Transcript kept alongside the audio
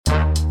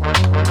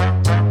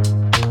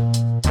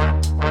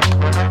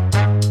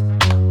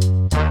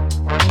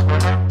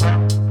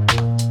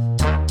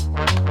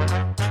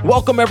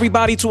Welcome,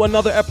 everybody, to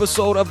another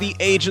episode of the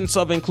Agents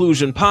of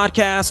Inclusion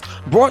podcast,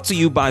 brought to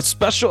you by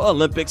Special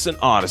Olympics and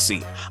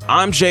Odyssey.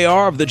 I'm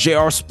JR of the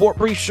JR Sport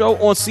Brief Show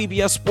on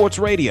CBS Sports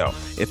Radio.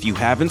 If you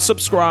haven't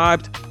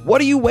subscribed, what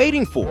are you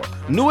waiting for?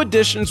 New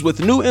editions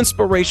with new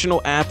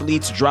inspirational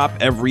athletes drop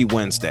every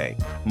Wednesday.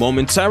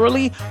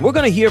 Momentarily, we're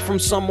going to hear from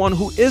someone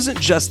who isn't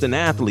just an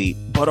athlete,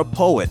 but a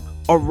poet,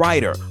 a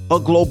writer, a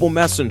global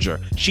messenger.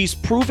 She's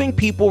proving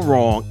people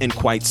wrong, and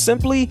quite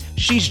simply,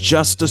 she's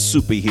just a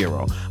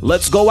superhero.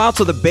 Let's go out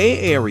to the Bay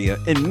Area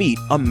and meet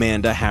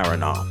Amanda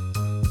Haranoff.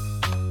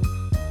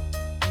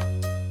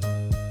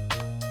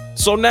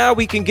 So now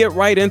we can get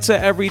right into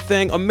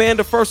everything.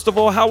 Amanda, first of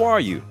all, how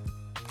are you?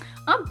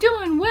 I'm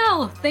doing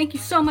well. Thank you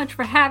so much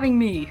for having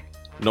me.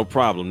 No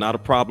problem. Not a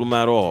problem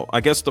at all.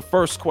 I guess the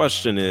first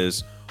question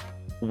is,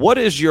 what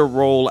is your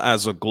role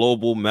as a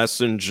global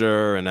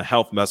messenger and a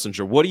health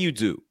messenger? What do you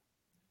do?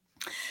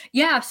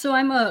 Yeah, so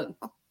I'm a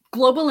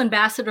global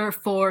ambassador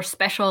for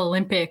Special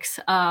Olympics.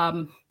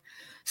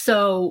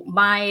 So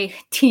my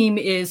team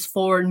is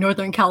for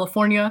Northern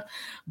California,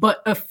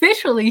 but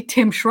officially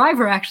Tim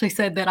Shriver actually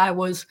said that I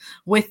was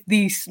with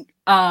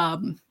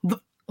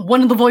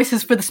one of the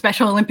voices for the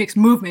Special Olympics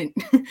movement.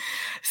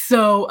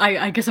 So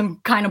I guess I'm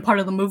kind of part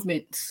of the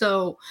movement.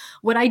 So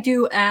what I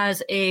do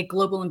as a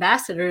global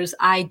ambassador is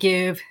I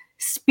give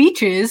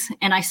speeches,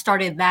 and I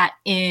started that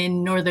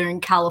in Northern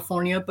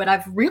California, but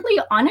I've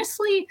really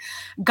honestly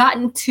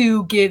gotten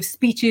to give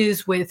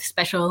speeches with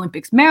Special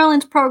Olympics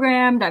Maryland's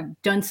program.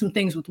 I've done some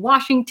things with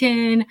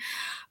Washington.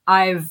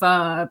 I've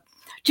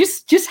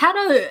just had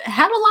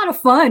a lot of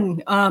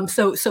fun.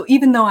 So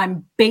even though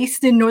I'm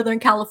based in Northern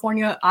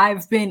California,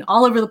 I've been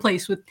all over the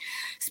place with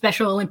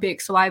Special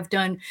Olympics. So I've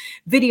done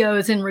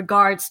videos in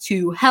regards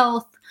to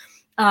health.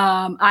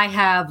 I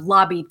have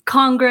lobbied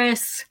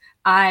Congress.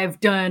 I've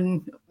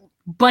done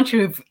a bunch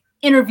of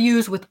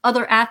interviews with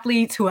other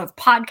athletes who have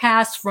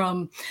podcasts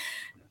from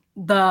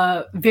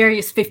the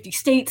various 50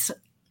 states.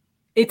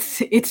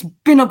 It's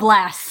been a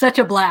blast, such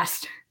a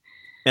blast.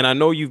 And I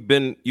know you've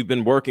been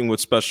working with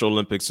Special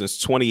Olympics since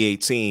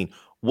 2018.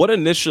 What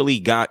initially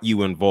got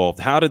you involved?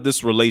 How did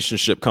this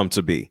relationship come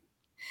to be?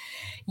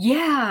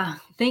 Yeah,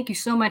 thank you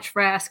so much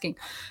for asking.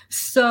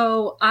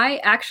 So I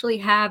actually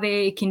have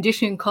a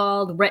condition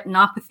called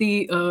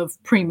retinopathy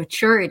of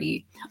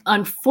prematurity.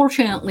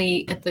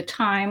 Unfortunately, at the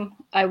time,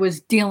 I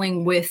was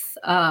dealing with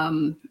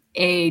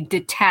a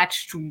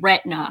detached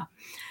retina.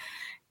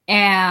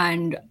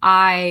 And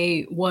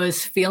I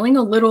was feeling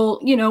a little,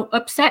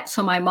 upset.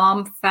 So my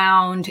mom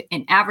found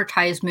an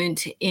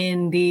advertisement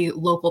in the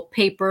local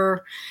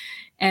paper,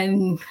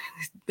 and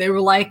they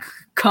were like,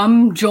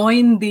 come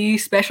join the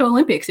Special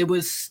Olympics. It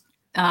was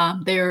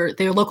their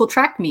local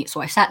track meet. So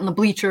I sat in the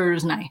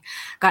bleachers and I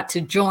got to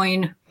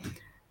join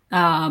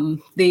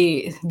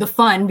the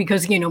fun,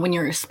 because, when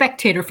you're a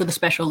spectator for the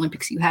Special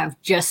Olympics, you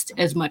have just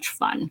as much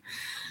fun.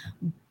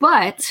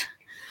 But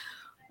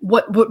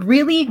what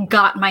really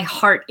got my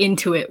heart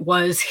into it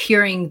was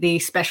hearing the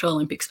Special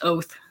Olympics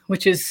oath,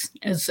 which is,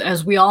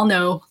 as we all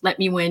know, let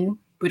me win,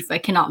 but if I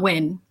cannot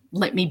win,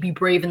 let me be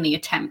brave in the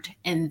attempt.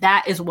 And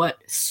that is what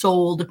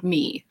sold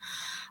me.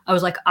 I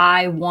was like,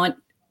 I want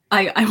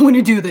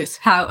to do this.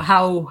 How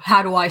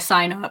do I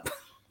sign up?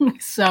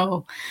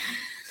 So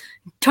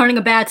turning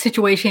a bad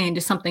situation into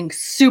something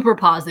super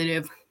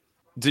positive.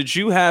 Did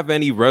you have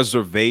any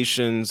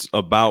reservations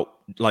about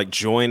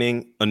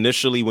joining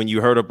initially when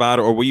you heard about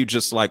it, or were you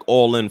just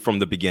all in from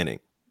the beginning?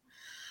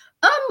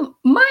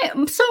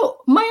 My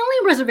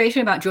only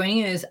reservation about joining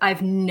is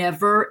I've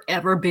never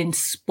ever been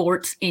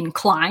sports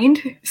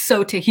inclined.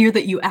 So to hear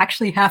that you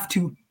actually have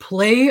to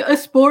play a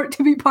sport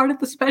to be part of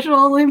the Special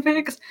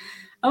Olympics,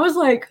 I was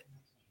like,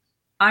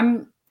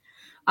 I'm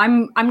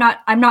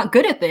not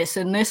good at this.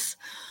 And this,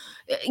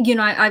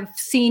 I've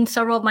seen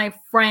several of my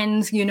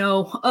friends,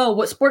 oh,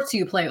 what sports do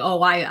you play?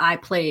 Oh, I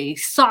play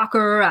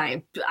soccer.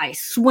 I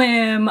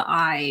swim.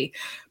 I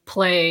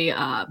play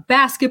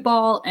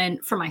basketball.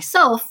 And for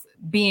myself,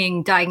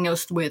 being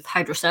diagnosed with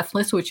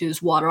hydrocephalus, which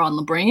is water on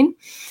the brain,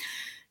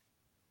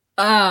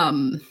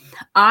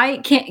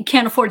 I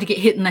can't afford to get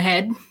hit in the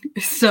head.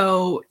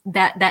 So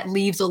that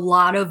leaves a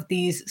lot of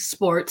these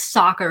sports,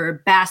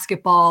 soccer,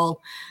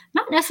 basketball,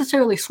 not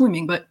necessarily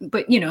swimming, but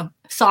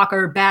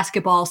soccer,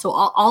 basketball. So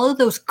all of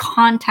those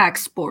contact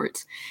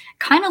sports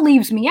kind of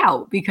leaves me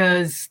out,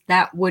 because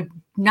that would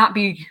not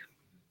be,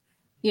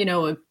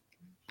 a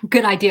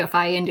good idea if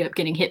I ended up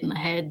getting hit in the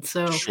head.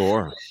 So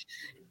sure.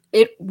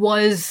 It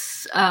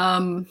was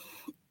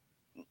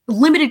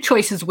limited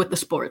choices with the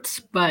sports,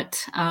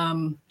 but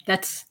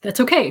that's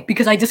okay,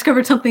 because I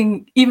discovered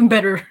something even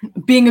better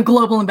being a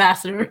global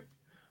ambassador.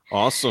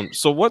 Awesome.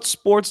 So what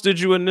sports did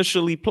you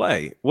initially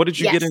play? What did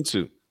you get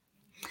into?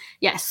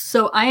 Yes.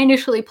 So I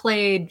initially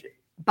played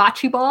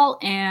bocce ball,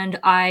 and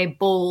I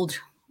bowled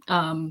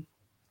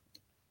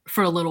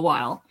for a little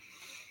while.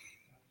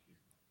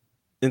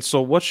 And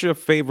so what's your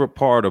favorite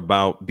part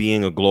about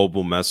being a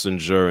global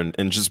messenger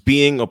and just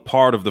being a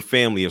part of the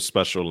family of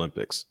Special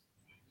Olympics?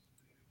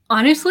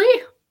 Honestly,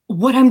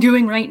 what I'm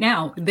doing right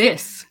now,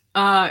 this,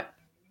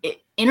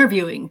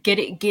 interviewing,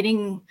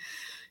 getting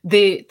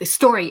the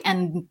story,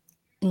 and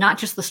not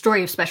just the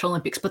story of Special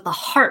Olympics, but the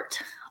heart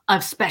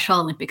of Special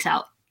Olympics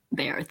out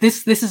there.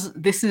 This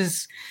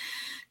is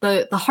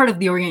the heart of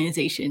the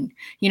organization.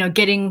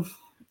 Getting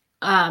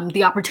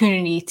the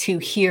opportunity to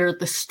hear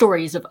the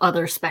stories of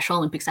other Special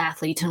Olympics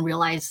athletes and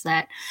realize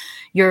that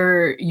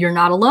you're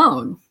not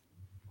alone.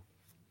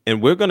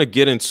 And we're going to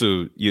get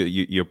into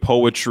your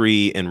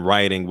poetry and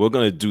writing. We're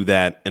going to do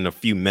that in a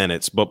few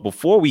minutes. But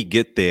before we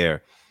get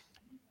there,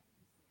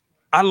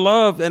 I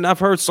love, and I've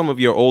heard some of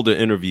your older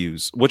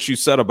interviews, what you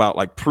said about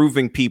like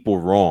proving people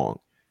wrong.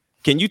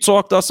 Can you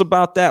talk to us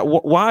about that?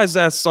 Why is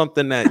that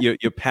something that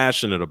you're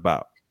passionate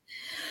about?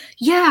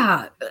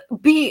 Yeah,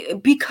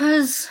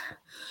 because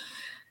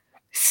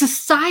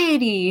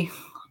society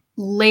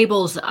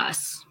labels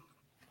us,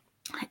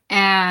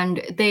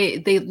 and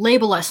they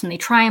label us and they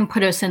try and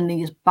put us in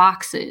these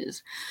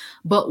boxes.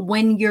 But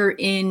when you're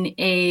in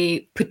a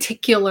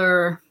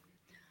particular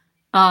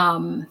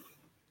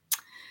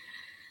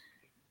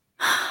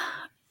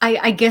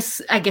I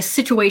guess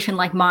situation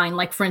like mine,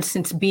 like for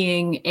instance,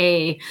 being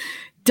a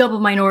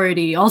double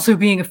minority, also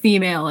being a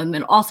female, and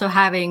then also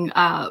having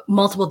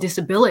multiple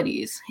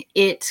disabilities,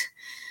 it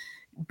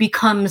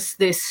becomes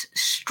this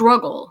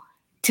struggle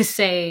to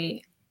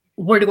say,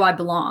 where do I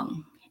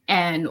belong?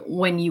 And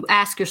when you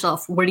ask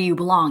yourself, where do you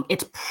belong?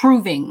 It's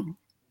proving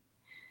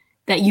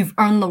that you've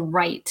earned the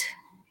right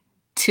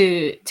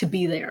to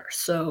be there.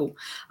 So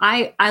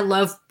I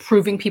love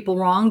proving people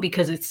wrong,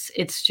 because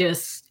it's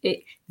just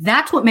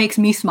that's what makes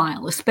me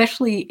smile,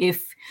 especially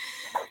if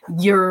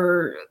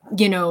you're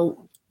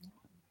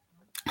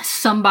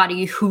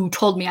somebody who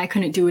told me I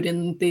couldn't do it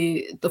in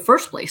the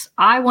first place.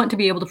 I want to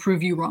be able to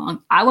prove you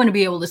wrong. I want to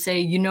be able to say,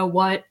 you know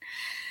what,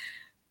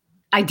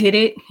 I did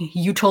it.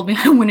 You told me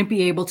I wouldn't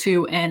be able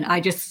to, and I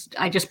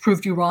just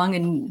proved you wrong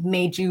and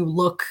made you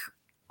look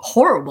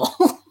horrible.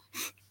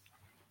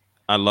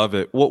 I love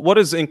it. What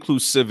does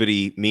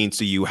inclusivity mean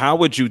to you? How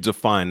would you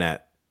define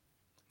that?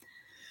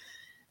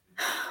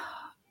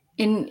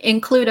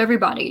 Include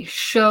everybody.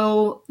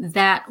 Show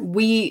that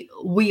we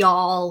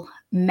all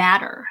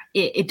matter.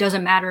 It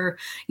doesn't matter,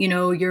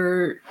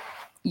 your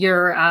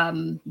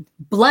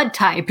blood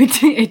type.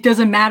 It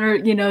doesn't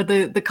matter,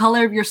 the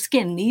color of your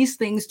skin. These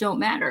things don't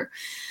matter.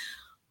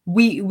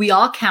 We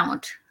all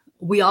count.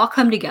 We all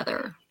come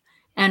together,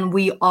 and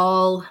we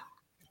all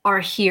are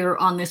here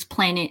on this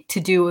planet to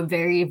do a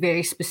very,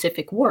 very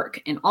specific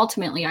work. And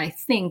ultimately, I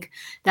think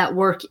that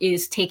work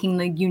is taking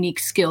the unique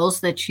skills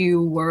that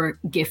you were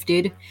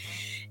gifted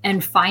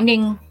and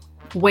finding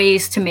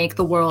ways to make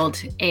the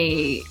world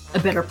a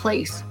better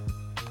place.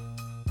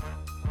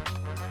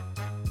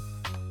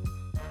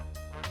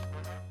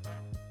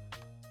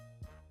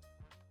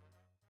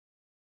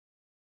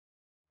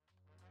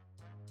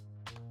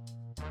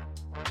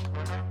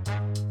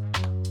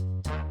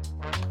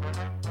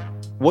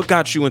 What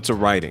got you into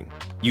writing?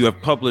 You have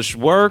published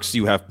works,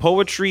 you have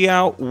poetry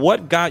out.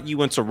 What got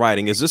you into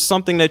writing? Is this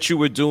something that you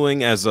were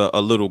doing as a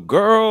little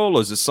girl,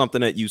 or is this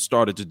something that you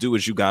started to do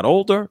as you got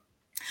older?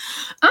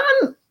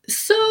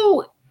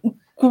 So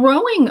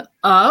growing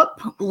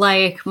up,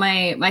 like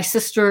my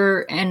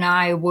sister and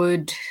I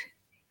would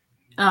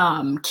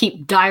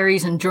keep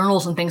diaries and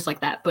journals and things like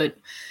that. But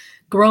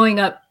growing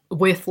up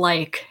with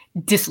like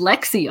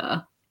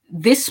dyslexia,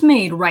 this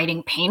made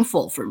writing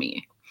painful for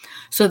me.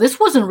 So this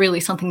wasn't really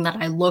something that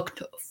I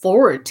looked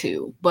forward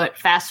to. But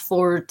fast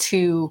forward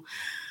to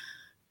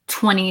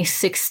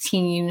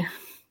 2016,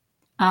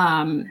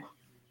 I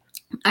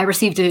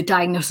received a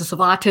diagnosis of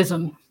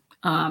autism.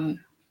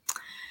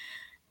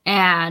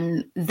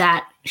 And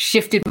that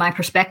shifted my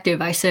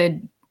perspective. I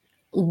said,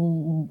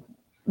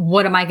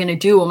 what am I going to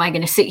do? Am I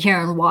going to sit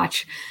here and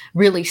watch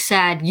really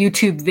sad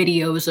YouTube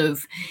videos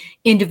of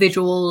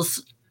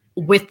individuals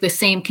with the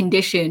same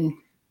condition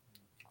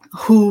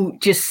who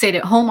just sit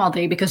at home all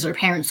day because their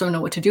parents don't know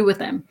what to do with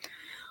them?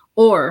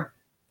 Or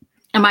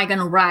am I going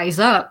to rise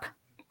up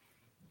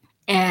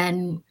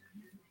and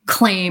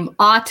claim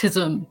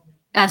autism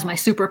as my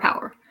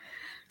superpower?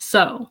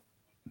 So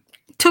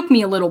it took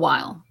me a little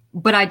while,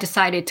 but I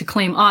decided to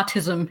claim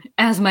autism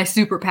as my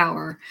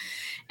superpower.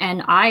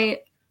 And I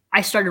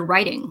started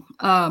writing.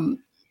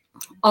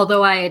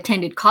 Although I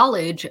attended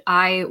college,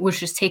 I was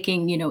just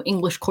taking,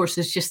 English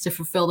courses just to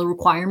fulfill the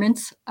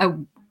requirements.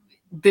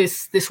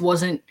 This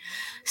wasn't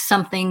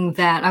something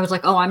that I was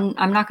like, oh,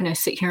 I'm not going to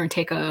sit here and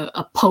take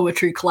a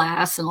poetry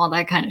class and all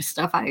that kind of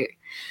stuff.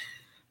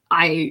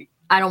 I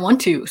don't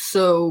want to.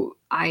 So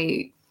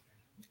I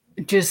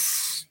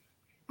just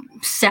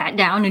sat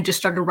down and just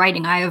started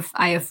writing. I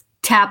have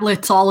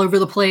tablets all over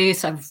the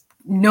place. I've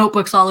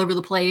notebooks all over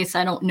the place.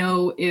 I don't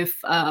know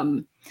if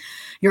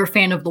you're a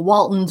fan of the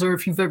Waltons or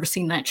if you've ever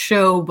seen that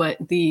show, but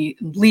the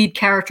lead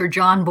character,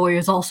 John Boy,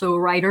 is also a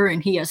writer,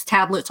 and he has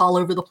tablets all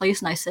over the place.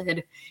 And I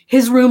said,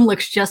 his room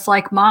looks just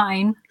like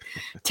mine.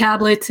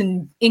 Tablets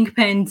and ink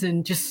pens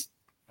and just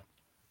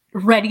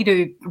ready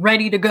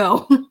to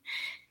go.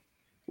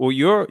 Well,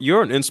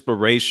 you're an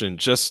inspiration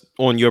just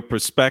on your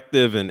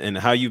perspective and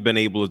how you've been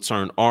able to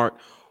turn art.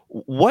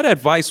 What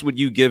advice would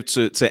you give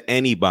to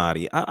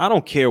anybody? I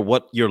don't care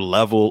what your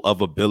level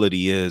of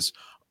ability is.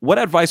 What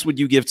advice would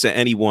you give to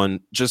anyone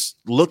just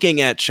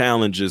looking at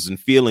challenges and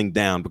feeling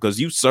down? Because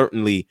you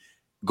certainly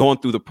going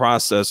through the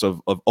process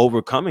of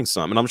overcoming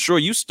some, and I'm sure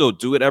you still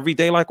do it every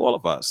day like all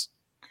of us.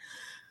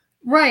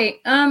 Right.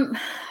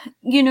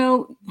 You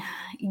know,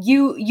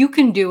 you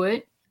can do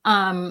it.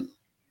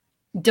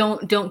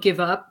 Don't give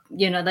up.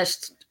 You know,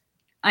 that's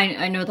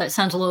I know that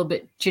sounds a little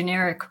bit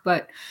generic,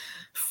 but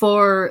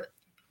for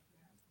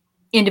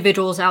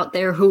individuals out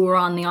there who are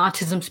on the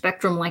autism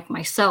spectrum like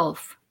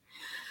myself,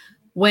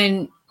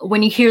 when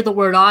you hear the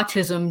word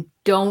autism,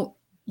 don't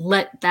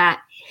let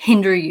that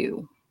hinder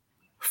you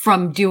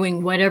from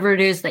doing whatever it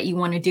is that you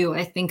want to do.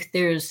 I think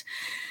there's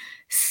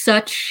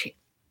such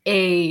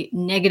a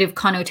negative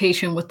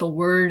connotation with the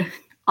word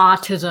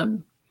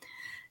autism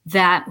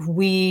that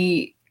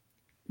we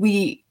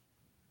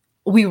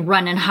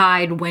run and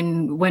hide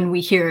when we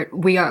hear it.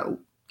 We are,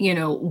 you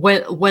know,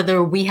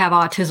 whether we have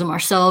autism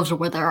ourselves or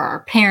whether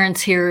our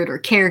parents hear it or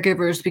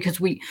caregivers, because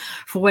we,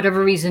 for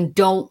whatever reason,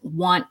 don't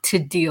want to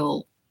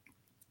deal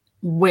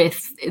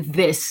with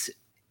this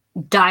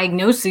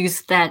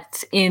diagnosis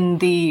that's in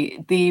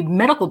the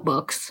medical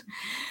books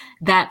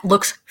that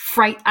looks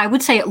I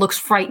would say it looks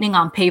frightening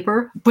on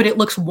paper, but it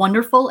looks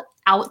wonderful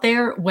out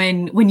there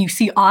when you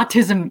see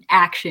autism in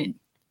action.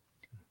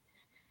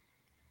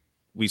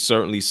 We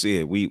certainly see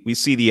it. We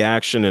see the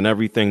action and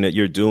everything that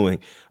you're doing.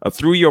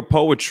 Through your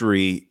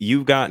poetry,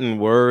 you've gotten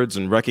words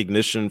and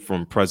recognition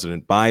from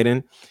President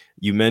Biden.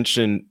 You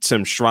mentioned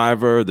Tim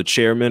Shriver, the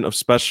chairman of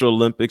Special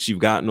Olympics. You've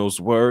gotten those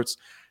words.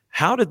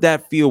 How did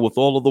that feel with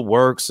all of the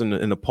works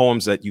and the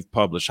poems that you've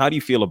published? How do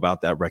you feel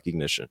about that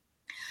recognition?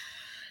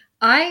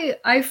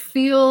 I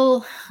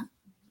feel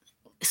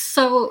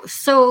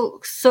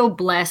so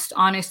blessed,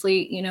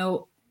 honestly. You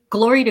know,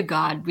 glory to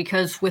God,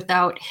 because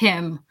without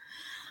him,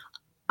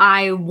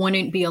 I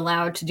wouldn't be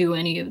allowed to do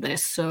any of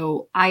this.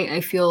 So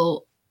I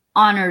feel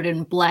honored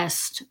and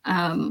blessed.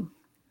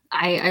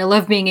 I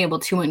love being able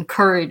to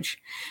encourage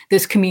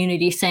this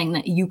community, saying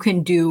that you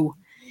can do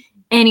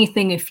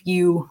anything if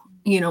you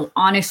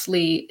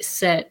honestly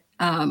set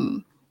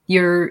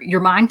your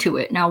mind to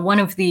it. Now, one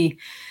of the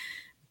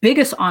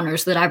biggest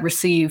honors that I've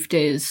received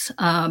is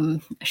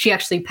she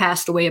actually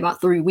passed away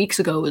about 3 weeks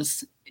ago.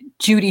 Is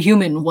Judy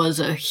Heumann was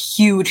a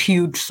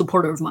huge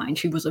supporter of mine.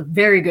 She was a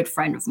very good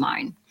friend of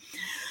mine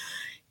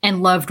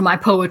and loved my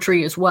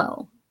poetry as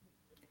well.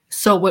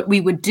 So what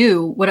we would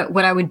do, what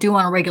I would do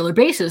on a regular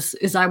basis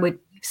is I would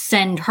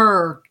send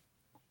her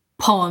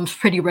poems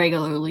pretty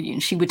regularly,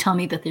 and she would tell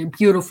me that they're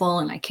beautiful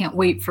and I can't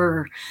wait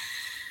for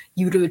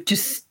you to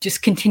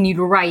just continue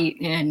to write.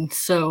 And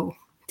so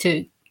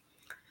to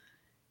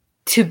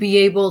be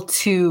able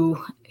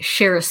to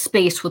share a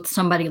space with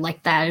somebody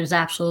like that is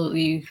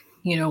absolutely,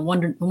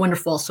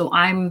 wonderful. So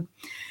I'm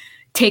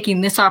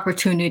taking this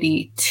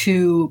opportunity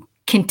to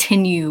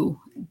continue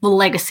the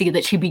legacy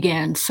that she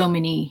began so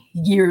many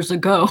years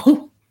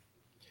ago.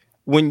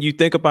 When you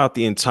think about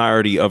the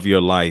entirety of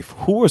your life,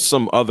 who are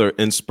some other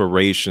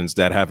inspirations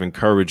that have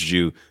encouraged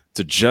you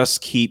to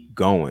just keep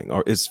going?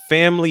 Or is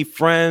family,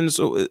 friends,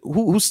 or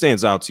who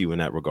stands out to you in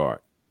that regard?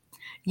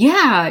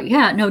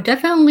 Yeah, no,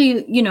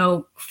 definitely,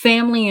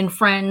 family and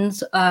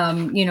friends.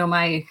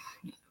 My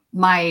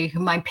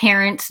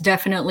parents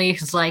definitely,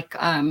 is like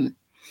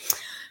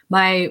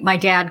my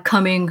dad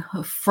coming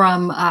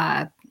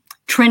from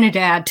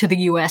Trinidad to the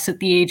US at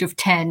the age of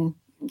 10,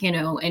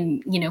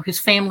 and his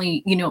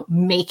family,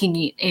 making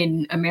it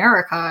in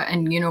America,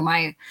 and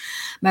my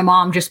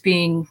mom just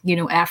being,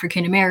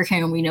 African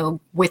American,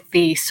 with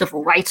the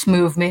civil rights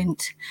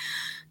movement.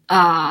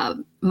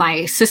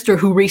 My sister,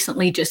 who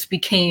recently just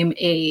became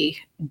a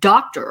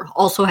doctor,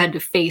 also had to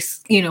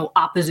face,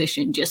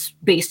 opposition just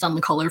based on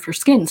the color of her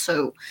skin.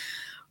 So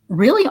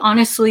really,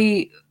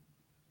 honestly,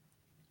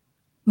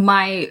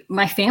 my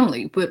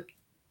family, but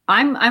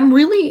I'm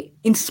really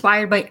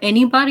inspired by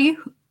anybody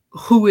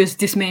who is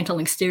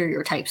dismantling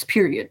stereotypes,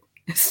 period.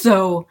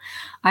 So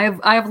I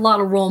have a lot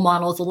of role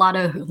models, a lot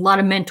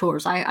of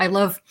mentors. I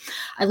love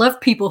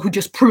people who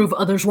just prove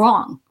others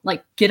wrong.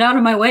 Like, get out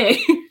of my way.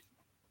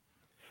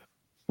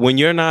 When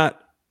you're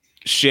not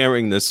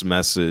sharing this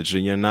message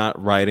and you're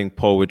not writing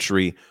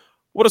poetry,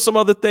 what are some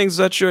other things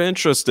that you're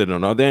interested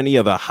in? Are there any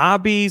other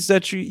hobbies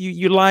that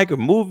you like, or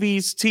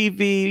movies,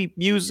 TV,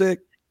 music?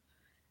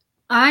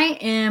 I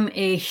am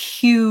a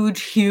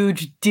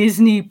huge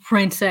Disney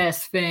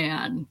princess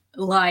fan.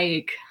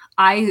 Like,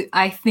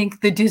 I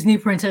think the Disney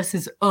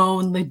princesses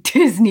own the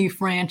Disney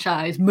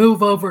franchise.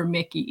 Move over,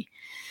 Mickey.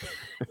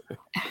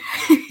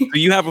 Do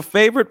you have a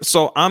favorite?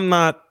 So I'm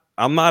not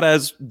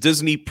as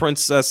Disney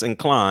princess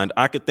inclined.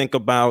 I could think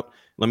about,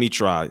 let me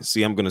try.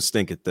 See, I'm going to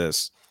stink at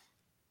this.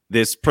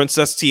 There's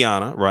Princess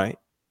Tiana, right?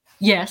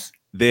 Yes.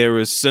 There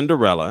is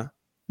Cinderella.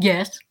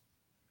 Yes.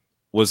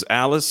 Was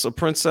Alice a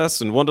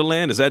princess in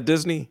Wonderland? Is that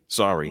Disney?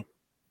 Sorry.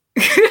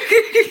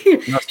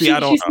 She's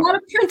not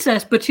a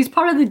princess, but she's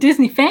part of the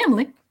Disney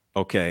family.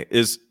 Okay.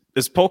 Is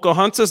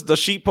Pocahontas, the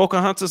sheep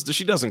Pocahontas?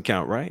 She doesn't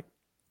count, right?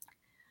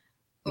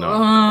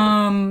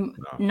 No, no.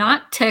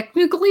 Not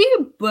technically,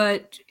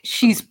 but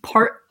she's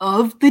part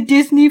of the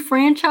Disney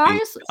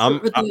franchise I'm,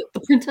 or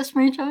the princess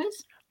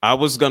franchise. I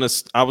was gonna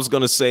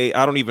say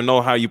I don't even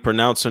know how you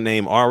pronounce her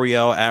name,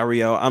 Ariel.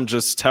 I'm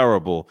just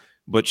terrible,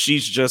 but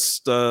she's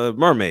just a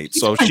mermaid.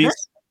 She's a So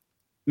princess.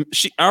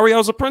 she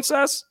Ariel's a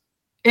princess.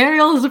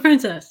 Ariel is a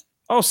princess.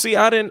 Oh, see,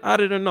 I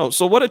didn't know.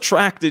 So what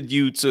attracted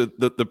you to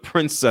the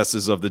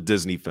princesses of the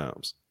Disney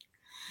films?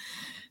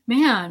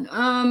 Man,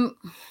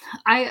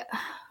 I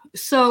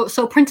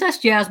so Princess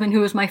Jasmine,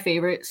 who is my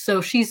favorite, so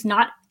she's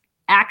not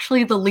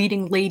actually the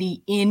leading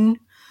lady in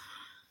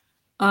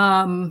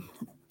um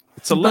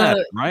It's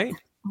Aladdin, the right?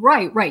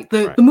 right.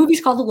 The Right. the movie's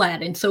called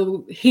Aladdin,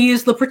 so he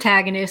is the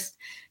protagonist,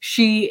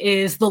 she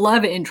is the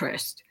love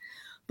interest.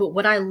 But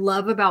what I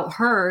love about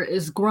her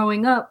is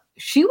growing up,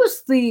 she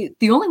was the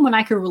only one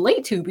I could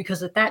relate to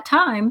because at that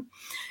time,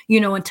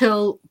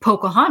 until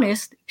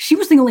Pocahontas, she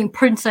was the only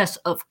princess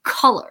of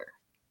color.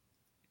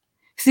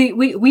 See,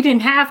 we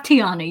didn't have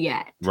Tiana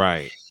yet.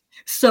 Right.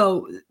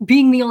 So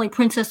being the only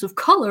princess of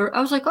color, I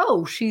was like,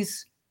 oh,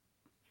 she's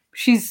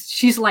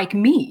like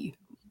me.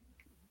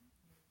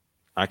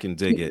 I can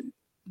dig it.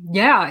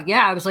 Yeah.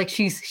 I was like,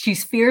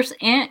 she's fierce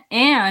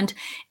and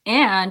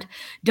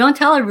don't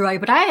tell everybody,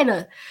 but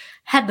I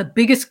had the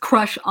biggest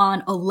crush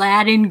on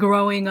Aladdin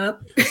growing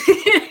up.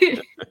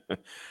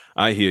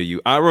 I hear you.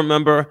 I don't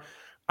remember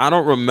I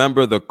don't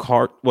remember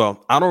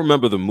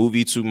the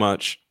movie too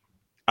much.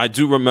 I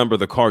do remember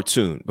the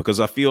cartoon because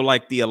I feel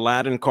like the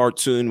Aladdin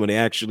cartoon, when they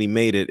actually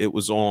made it, it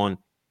was on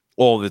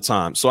all the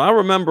time. So I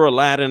remember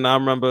Aladdin, I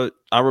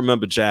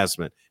remember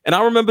Jasmine, and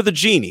I remember the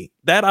genie.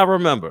 That I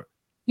remember.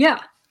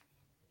 Yeah.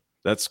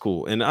 That's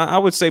cool. And I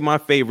would say my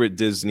favorite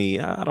Disney,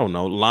 I don't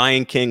know,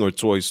 Lion King or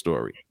Toy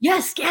Story.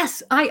 Yes.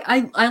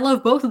 I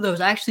love both of those.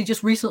 I actually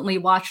just recently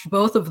watched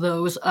both of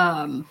those.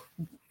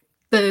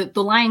 The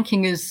Lion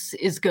King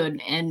is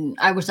good, and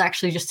I was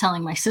actually just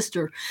telling my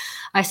sister,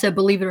 I said,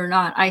 believe it or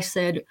not, I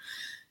said,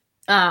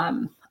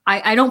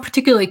 I don't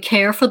particularly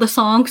care for the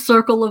song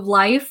Circle of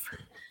Life,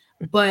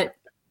 but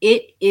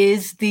it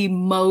is the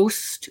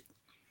most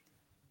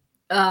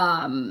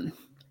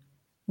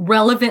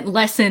relevant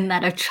lesson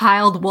that a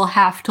child will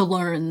have to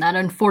learn, that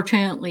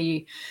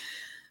unfortunately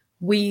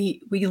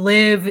we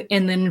live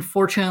and then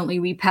unfortunately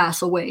we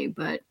pass away,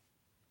 but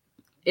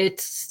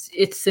it's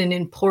an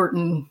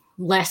important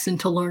lesson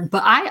to learn.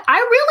 But I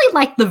really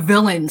like the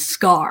villain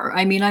Scar.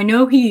 I mean, I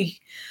know he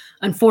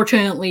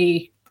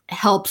unfortunately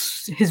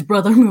helps his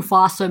brother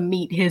Mufasa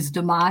meet his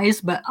demise,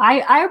 but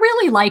I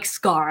really like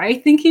Scar. I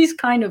think he's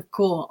kind of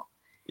cool.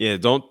 Yeah,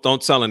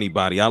 don't tell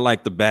anybody. I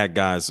like the bad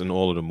guys in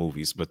all of the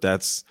movies, but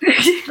that's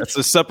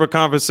a separate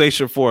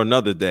conversation for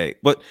another day.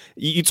 But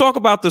you talk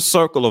about the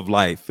circle of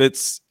life.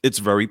 It's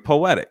very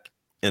poetic,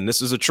 and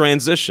this is a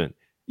transition.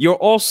 You're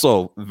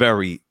also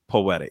very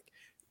poetic.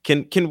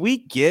 Can we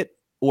get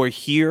or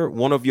hear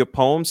one of your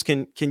poems?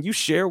 Can you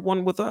share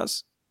one with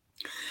us?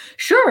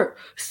 Sure.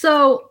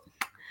 So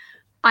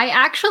I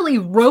actually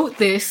wrote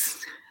this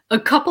a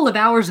couple of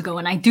hours ago,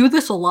 and I do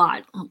this a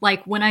lot.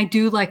 Like when I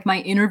do like my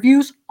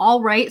interviews,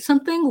 I'll write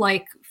something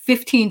like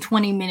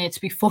 15-20 minutes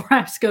before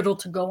I'm scheduled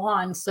to go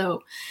on.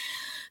 So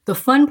the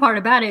fun part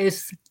about it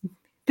is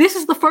this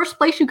is the first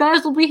place you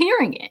guys will be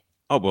hearing it.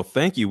 Oh, well,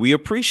 thank you. We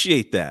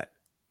appreciate that.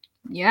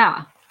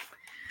 Yeah.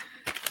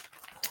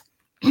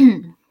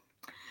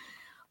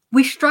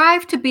 We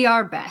strive to be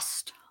our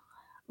best,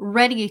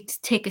 ready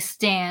to take a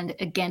stand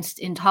against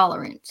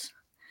intolerance.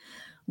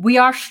 We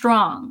are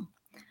strong,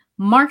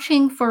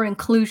 marching for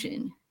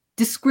inclusion.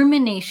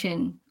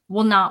 Discrimination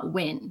will not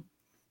win.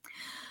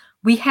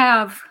 We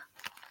have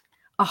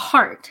a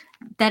heart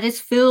that is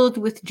filled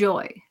with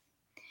joy.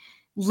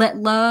 Let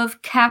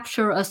love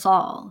capture us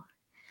all.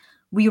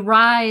 We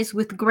rise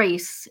with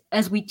grace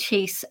as we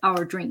chase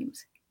our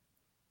dreams.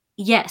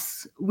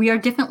 Yes, we are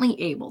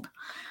differently abled.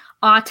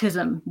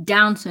 Autism,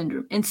 Down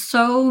syndrome, and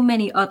so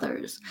many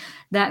others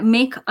that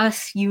make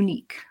us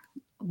unique.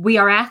 We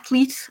are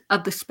athletes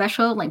of the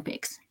Special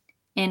Olympics.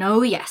 And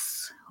oh,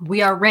 yes,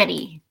 we are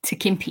ready to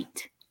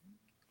compete.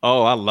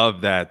 Oh, I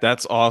love that.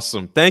 That's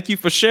awesome. Thank you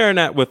for sharing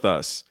that with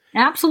us.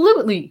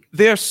 Absolutely.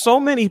 There are so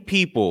many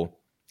people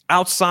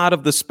outside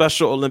of the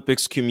Special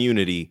Olympics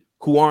community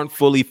who aren't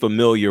fully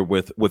familiar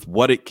with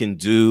what it can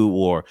do,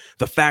 or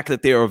the fact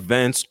that there are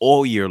events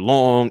all year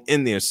long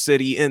in their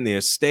city, in their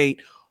state.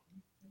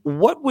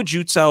 What would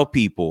you tell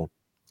people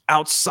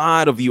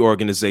outside of the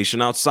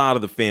organization, outside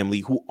of the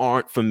family, who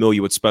aren't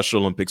familiar with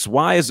Special Olympics?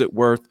 Why is it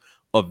worth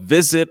a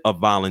visit, a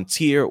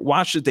volunteer?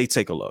 Why should they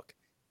take a look?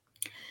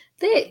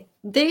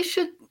 They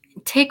should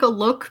take a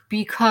look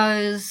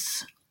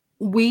because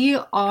we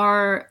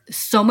are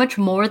so much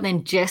more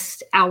than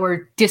just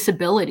our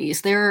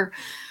disabilities. There are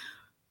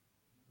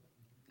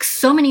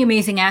so many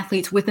amazing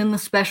athletes within the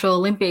Special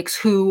Olympics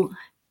who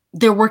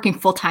they're working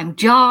full-time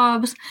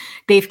jobs,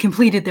 they've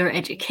completed their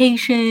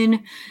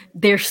education,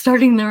 they're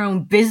starting their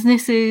own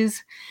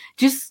businesses,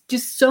 just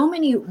so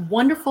many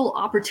wonderful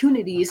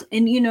opportunities.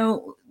 And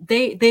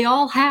they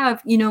all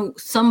have,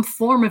 some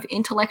form of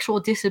intellectual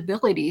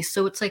disability.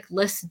 So it's like,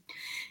 let's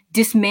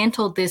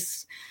dismantle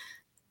this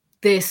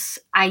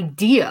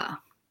idea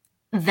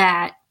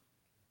that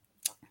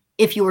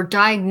if you are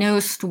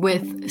diagnosed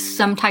with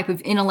some type of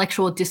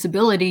intellectual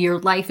disability, your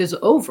life is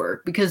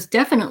over. Because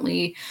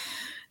definitely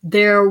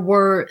there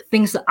were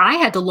things that I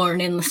had to learn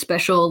in the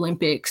Special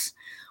Olympics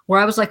where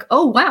I was like,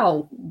 oh,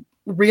 wow,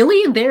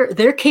 really?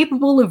 They're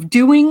capable of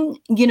doing,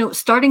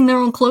 starting their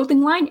own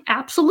clothing line?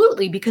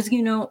 Absolutely. Because,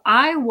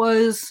 I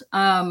was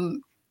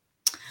in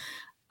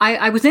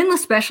the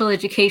special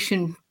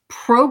education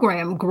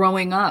program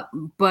growing up,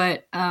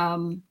 but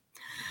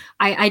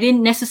I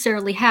didn't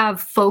necessarily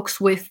have folks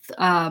with,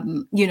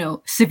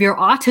 severe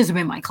autism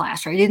in my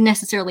class, or I didn't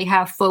necessarily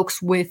have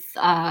folks with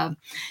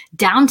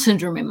Down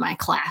syndrome in my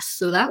class.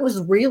 So that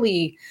was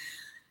really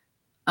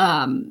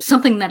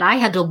something that I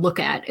had to look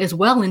at as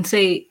well and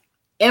say,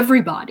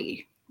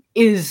 everybody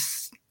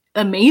is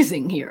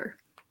amazing here.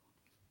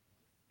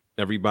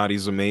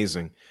 Everybody's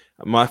amazing.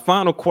 My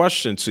final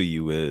question to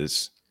you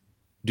is,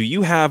 do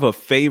you have a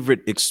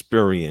favorite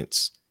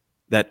experience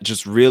that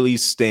just really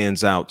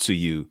stands out to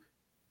you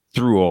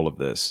through all of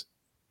this?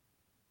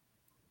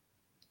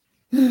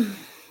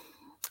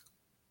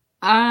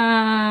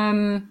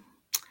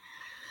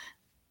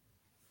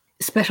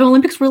 Special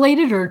Olympics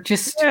related, or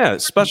just? Yeah,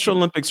 Special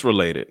Olympics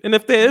related. And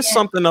if there is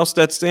something else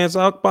that stands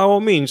out, by all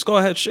means, go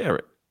ahead, share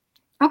it.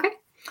 Okay.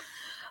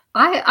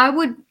 I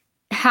would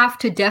have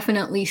to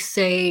definitely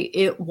say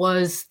it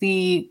was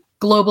the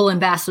Global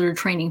Ambassador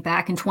training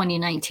back in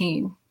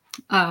 2019.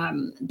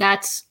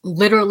 That's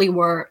literally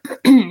where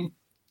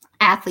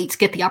athletes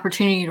get the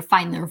opportunity to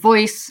find their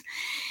voice,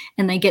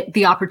 and they get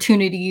the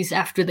opportunities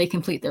after they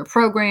complete their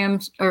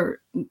programs,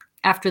 or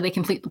after they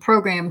complete the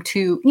program,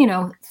 to,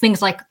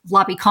 things like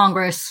lobby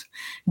Congress,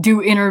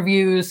 do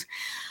interviews.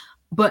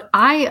 But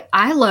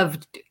I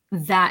loved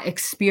that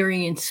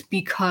experience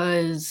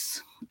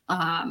because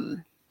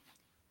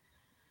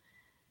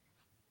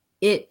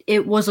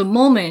it was a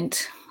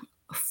moment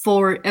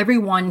for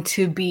everyone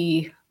to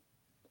be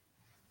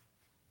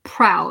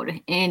proud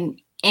and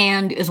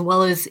as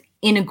well as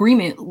in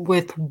agreement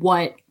with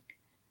what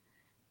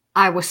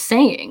I was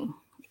saying.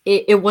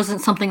 It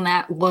wasn't something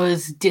that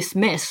was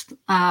dismissed.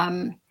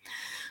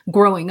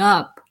 Growing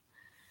up,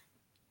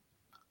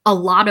 a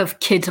lot of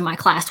kids in my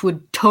class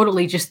would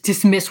totally just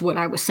dismiss what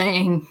I was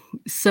saying.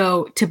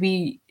 So to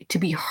be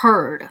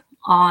heard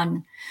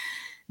on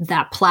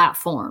that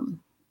platform,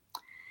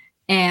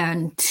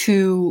 and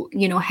to,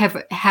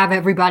 have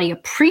everybody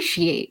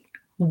appreciate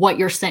what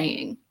you're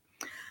saying.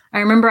 I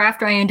remember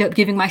after I ended up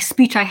giving my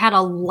speech, I had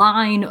a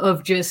line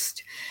of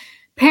just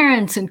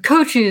parents and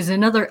coaches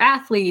and other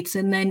athletes.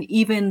 And then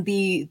even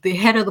the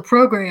head of the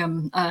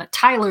program,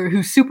 Tyler,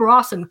 who's super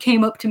awesome,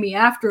 came up to me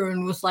after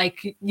and was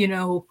like,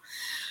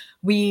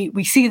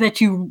 we see that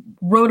you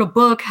wrote a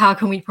book. How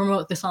can we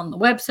promote this on the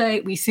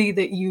website? We see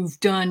that you've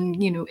done,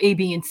 A,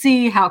 B, and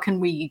C. How can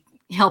we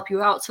help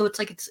you out? So it's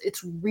like,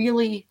 it's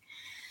really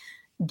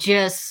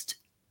just,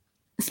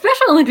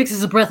 Special Olympics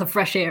is a breath of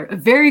fresh air, a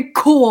very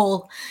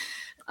cool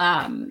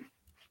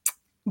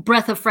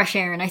breath of fresh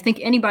air. And I think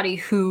anybody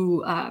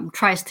who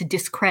tries to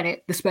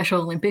discredit the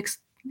Special Olympics,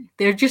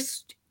 they're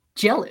just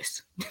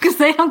jealous because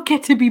they don't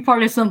get to be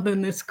part of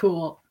something this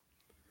cool.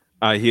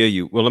 I hear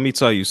you. Well, let me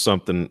tell you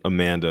something,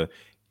 Amanda.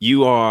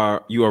 You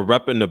are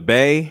repping the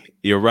Bay,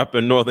 you're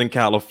repping Northern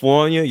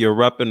California, you're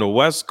repping the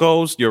West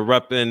Coast, you're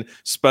repping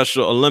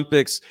Special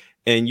Olympics,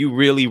 and you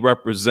really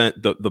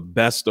represent the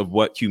best of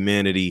what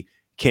humanity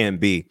can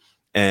be.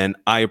 And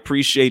I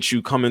appreciate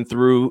you coming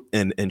through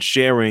and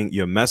sharing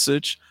your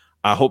message.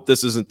 I hope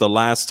this isn't the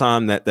last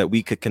time that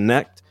we could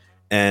connect.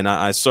 And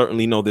I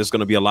certainly know there's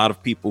going to be a lot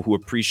of people who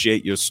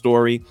appreciate your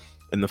story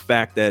and the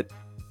fact that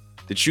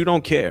you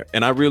don't care.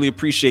 And I really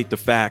appreciate the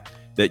fact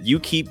that you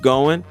keep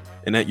going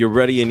and that you're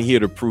ready and here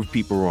to prove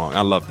people wrong.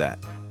 I love that.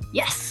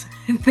 Yes.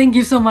 Thank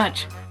you so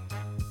much.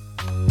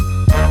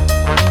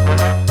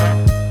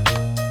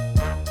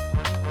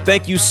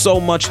 Thank you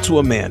so much to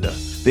Amanda.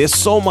 There's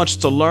so much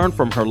to learn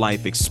from her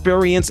life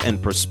experience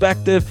and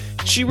perspective.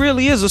 She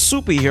really is a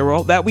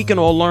superhero that we can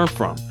all learn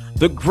from.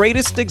 The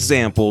greatest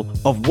example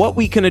of what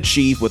we can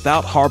achieve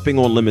without harping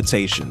on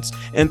limitations.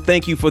 And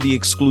thank you for the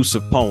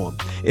exclusive poem.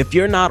 If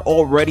you're not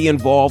already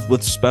involved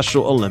with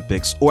Special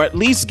Olympics, or at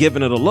least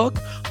giving it a look,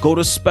 go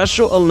to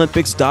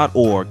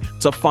specialolympics.org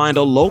to find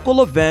a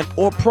local event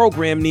or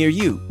program near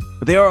you.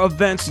 There are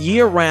events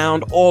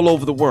year-round all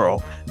over the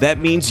world. That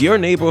means your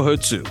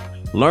neighborhood too.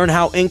 Learn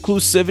how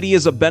inclusivity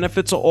is a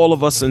benefit to all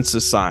of us in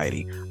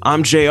society.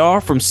 I'm JR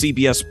from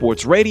CBS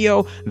Sports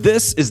Radio.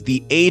 This is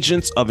the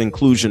Agents of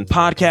Inclusion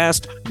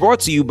podcast,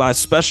 brought to you by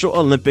Special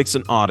Olympics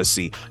and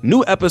Odyssey.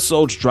 New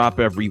episodes drop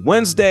every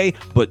Wednesday,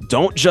 but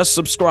don't just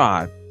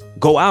subscribe.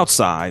 Go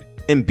outside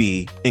and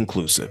be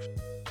inclusive.